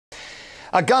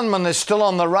A gunman is still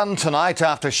on the run tonight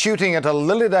after shooting at a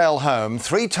Lilydale home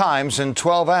 3 times in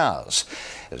 12 hours.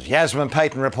 As Yasmin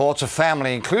Payton reports, a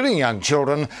family, including young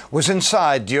children, was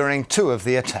inside during 2 of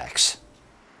the attacks.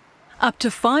 Up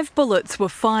to 5 bullets were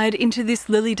fired into this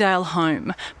Lilydale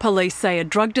home. Police say a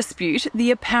drug dispute, the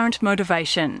apparent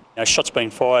motivation. Shots being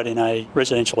fired in a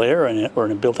residential area or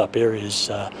in a built-up area is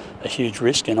a huge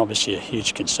risk and obviously a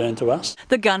huge concern to us.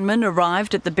 The gunman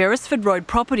arrived at the Beresford Road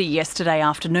property yesterday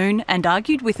afternoon and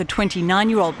argued with a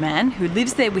 29-year-old man who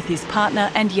lives there with his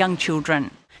partner and young children.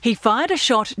 He fired a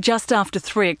shot just after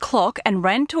 3 o'clock and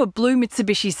ran to a blue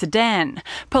Mitsubishi sedan.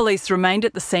 Police remained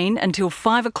at the scene until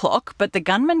 5 o'clock, but the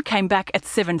gunman came back at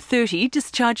 7:30,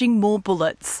 discharging more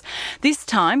bullets. This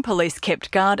time, police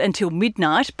kept guard until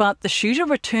midnight, but the shooter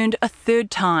returned a 3rd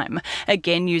time,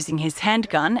 again using his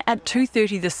handgun at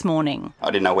 2:30 this morning. I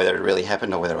didn't know whether it really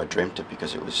happened or whether I dreamt it,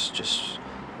 because it was just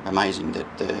amazing that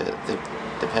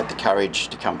they've had the courage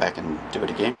to come back and do it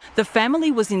again. The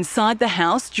family was inside the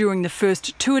house during the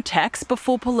first 2 attacks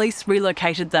before police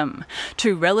relocated them.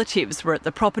 2 relatives were at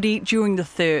the property during the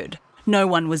 3rd. No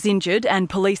one was injured and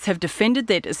police have defended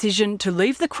their decision to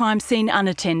leave the crime scene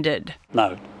unattended.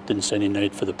 No, didn't see any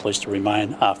need for the police to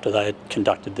remain after they had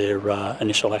conducted their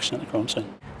initial action at the crime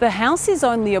scene. The house is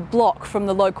only a block from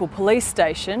the local police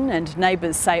station and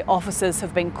neighbours say officers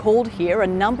have been called here a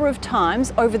number of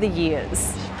times over the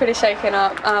years. Pretty shaken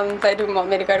up. They didn't want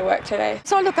me to go to work today.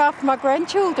 So I look after my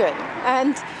grandchildren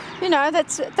and, you know,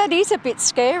 that is a bit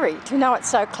scary to know it's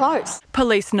so close.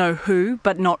 Police know who,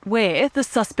 but not where, the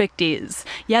suspect is.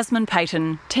 Yasmin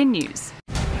Payton, 10 News.